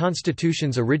 However, the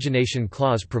Constitution's origination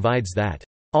clause provides that,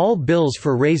 "All bills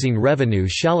for raising revenue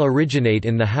shall originate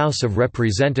in the House of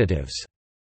Representatives."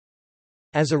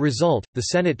 As a result, the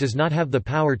Senate does not have the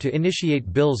power to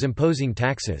initiate bills imposing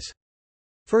taxes.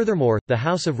 Furthermore, the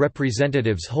House of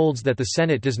Representatives holds that the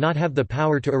Senate does not have the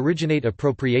power to originate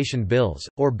appropriation bills,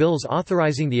 or bills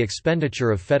authorizing the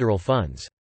expenditure of federal funds.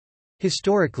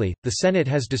 Historically, the Senate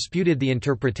has disputed the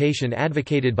interpretation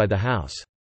advocated by the House.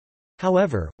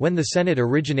 However, when the Senate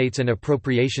originates an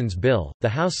appropriations bill, the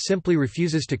House simply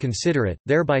refuses to consider it,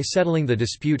 thereby settling the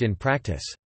dispute in practice.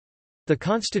 The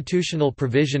constitutional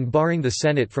provision barring the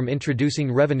Senate from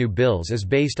introducing revenue bills is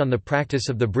based on the practice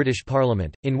of the British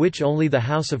Parliament, in which only the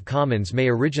House of Commons may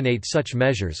originate such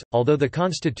measures. Although the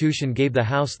Constitution gave the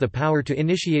House the power to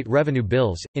initiate revenue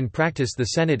bills, in practice the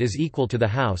Senate is equal to the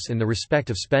House in the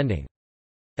respect of spending.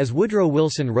 As Woodrow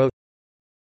Wilson wrote,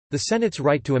 "The Senate's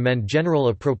right to amend general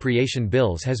appropriation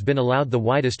bills has been allowed the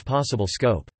widest possible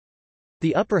scope.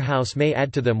 The upper house may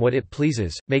add to them what it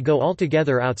pleases, may go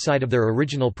altogether outside of their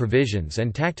original provisions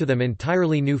and tack to them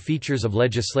entirely new features of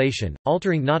legislation,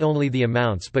 altering not only the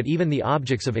amounts but even the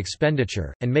objects of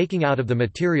expenditure, and making out of the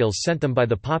materials sent them by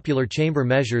the popular chamber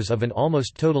measures of an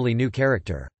almost totally new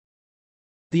character.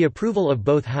 The approval of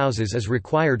both houses is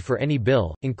required for any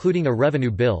bill, including a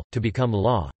revenue bill, to become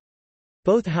law.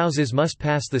 Both houses must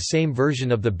pass the same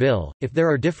version of the bill. If there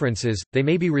are differences, they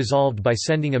may be resolved by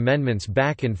sending amendments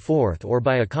back and forth or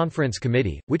by a conference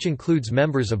committee, which includes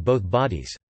members of both bodies.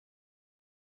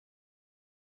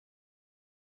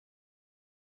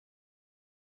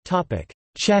 Topic: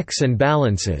 Checks and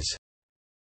balances.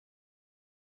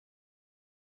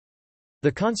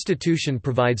 The Constitution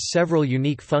provides several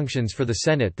unique functions for the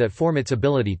Senate that form its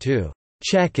ability to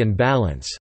check and balance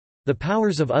the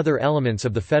powers of other elements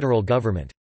of the federal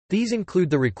government. These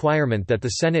include the requirement that the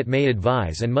Senate may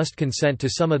advise and must consent to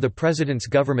some of the President's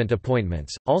government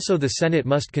appointments. Also, the Senate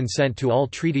must consent to all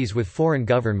treaties with foreign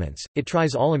governments, it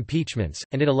tries all impeachments,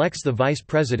 and it elects the Vice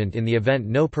President in the event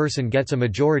no person gets a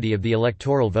majority of the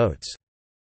electoral votes.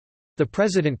 The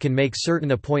President can make certain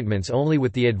appointments only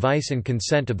with the advice and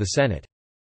consent of the Senate.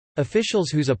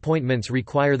 Officials whose appointments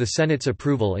require the Senate's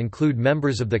approval include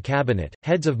members of the Cabinet,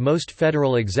 heads of most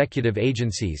federal executive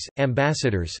agencies,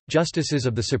 ambassadors, justices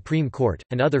of the Supreme Court,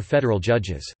 and other federal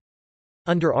judges.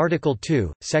 Under Article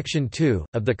 2, Section 2,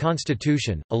 of the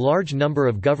Constitution, a large number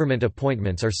of government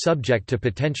appointments are subject to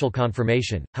potential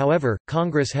confirmation. However,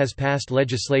 Congress has passed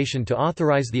legislation to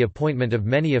authorize the appointment of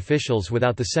many officials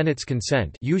without the Senate's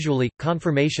consent. Usually,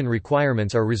 confirmation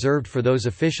requirements are reserved for those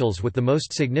officials with the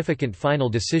most significant final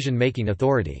decision-making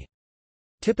authority.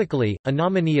 Typically, a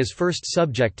nominee is first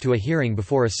subject to a hearing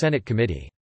before a Senate committee.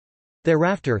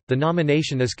 Thereafter, the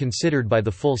nomination is considered by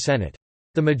the full Senate.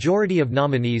 The majority of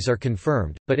nominees are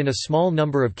confirmed, but in a small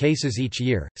number of cases each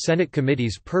year, Senate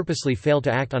committees purposely fail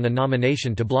to act on a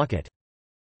nomination to block it.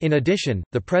 In addition,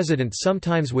 the President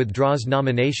sometimes withdraws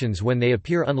nominations when they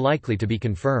appear unlikely to be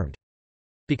confirmed.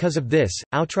 Because of this,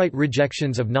 outright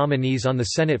rejections of nominees on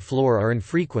the Senate floor are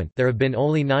infrequent. There have been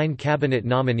only 9 cabinet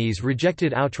nominees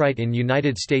rejected outright in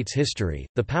United States history.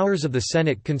 The powers of the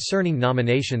Senate concerning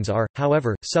nominations are,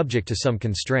 however, subject to some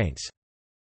constraints.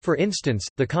 For instance,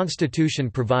 the Constitution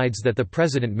provides that the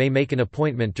President may make an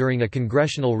appointment during a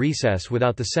congressional recess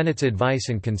without the Senate's advice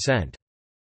and consent.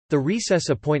 The recess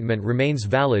appointment remains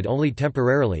valid only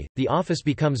temporarily, the office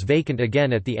becomes vacant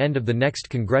again at the end of the next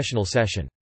congressional session.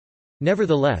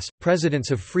 Nevertheless, presidents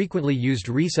have frequently used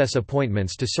recess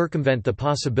appointments to circumvent the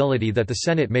possibility that the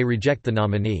Senate may reject the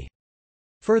nominee.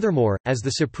 Furthermore, as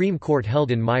the Supreme Court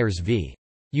held in Myers v.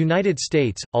 United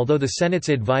States, although the Senate's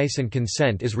advice and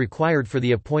consent is required for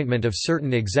the appointment of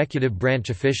certain executive branch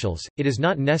officials, it is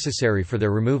not necessary for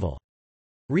their removal.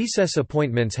 Recess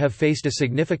appointments have faced a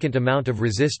significant amount of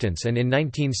resistance, and in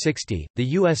 1960, the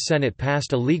U.S. Senate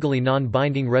passed a legally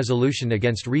non-binding resolution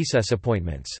against recess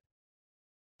appointments.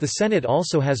 The Senate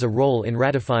also has a role in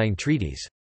ratifying treaties.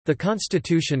 The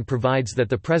Constitution provides that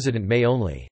the President may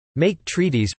only make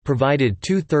treaties, provided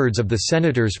 2/3 of the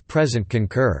senators present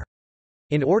concur,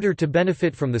 in order to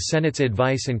benefit from the Senate's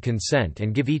advice and consent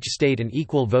and give each state an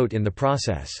equal vote in the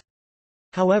process.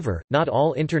 However, not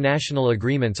all international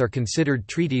agreements are considered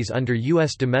treaties under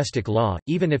U.S. domestic law,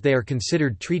 even if they are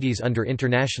considered treaties under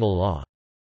international law.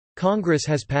 Congress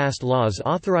has passed laws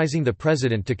authorizing the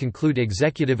President to conclude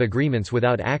executive agreements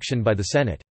without action by the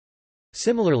Senate.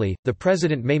 Similarly, the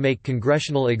President may make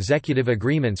congressional executive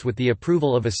agreements with the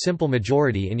approval of a simple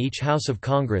majority in each House of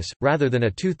Congress, rather than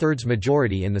a 2/3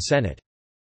 majority in the Senate.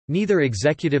 Neither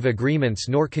executive agreements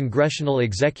nor congressional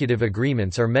executive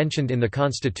agreements are mentioned in the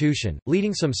Constitution,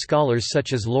 leading some scholars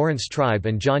such as Lawrence Tribe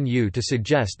and John Yoo to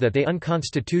suggest that they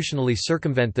unconstitutionally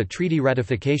circumvent the treaty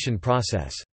ratification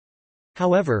process.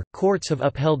 However, courts have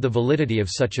upheld the validity of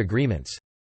such agreements.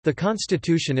 The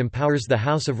Constitution empowers the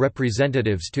House of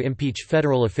Representatives to impeach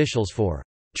federal officials for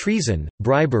treason,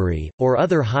 bribery, or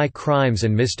other high crimes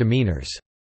and misdemeanors,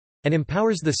 and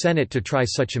empowers the Senate to try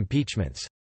such impeachments.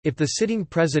 If the sitting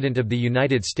President of the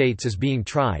United States is being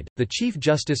tried, the Chief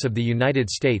Justice of the United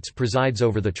States presides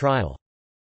over the trial.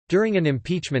 During an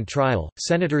impeachment trial,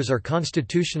 senators are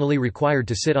constitutionally required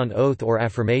to sit on oath or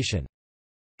affirmation.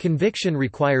 Conviction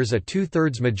requires a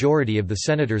 2/3 majority of the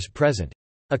senators present.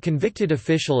 A convicted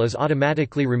official is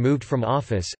automatically removed from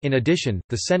office. In addition,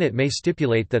 the Senate may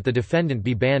stipulate that the defendant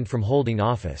be banned from holding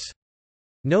office.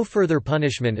 No further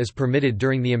punishment is permitted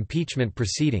during the impeachment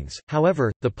proceedings,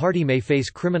 however, the party may face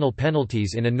criminal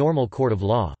penalties in a normal court of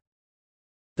law.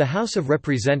 The House of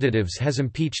Representatives has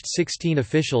impeached 16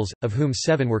 officials, of whom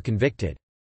 7 were convicted.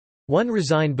 1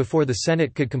 resigned before the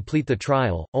Senate could complete the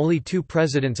trial. Only 2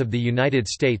 presidents of the United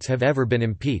States have ever been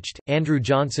impeached, Andrew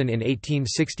Johnson in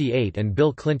 1868 and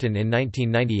Bill Clinton in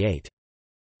 1998.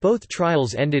 Both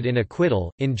trials ended in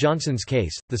acquittal. In Johnson's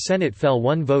case, the Senate fell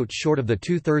 1 vote short of the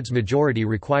 2/3 majority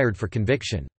required for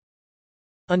conviction.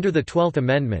 Under the 12th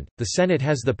Amendment, the Senate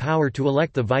has the power to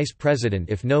elect the vice president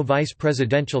if no vice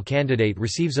presidential candidate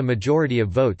receives a majority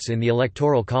of votes in the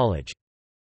Electoral College.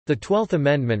 The 12th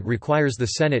Amendment requires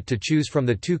the Senate to choose from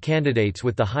the 2 candidates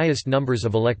with the highest numbers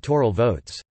of electoral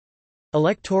votes.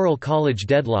 Electoral college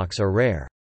deadlocks are rare.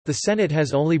 The Senate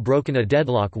has only broken a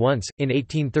deadlock once. In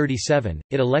 1837,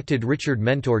 it elected Richard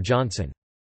Mentor Johnson.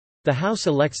 The House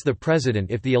elects the President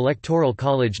if the Electoral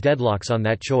College deadlocks on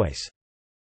that choice.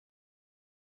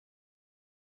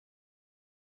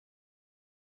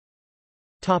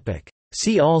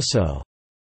 See also: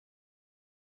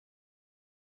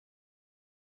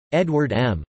 Edward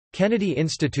M. Kennedy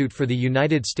Institute for the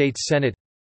United States Senate,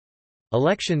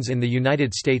 Elections in the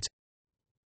United States,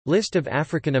 List of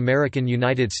African American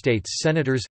United States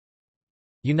Senators,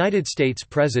 United States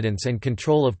Presidents and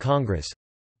Control of Congress,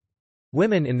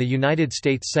 Women in the United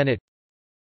States Senate,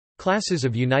 Classes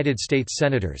of United States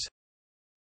Senators.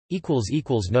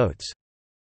 Notes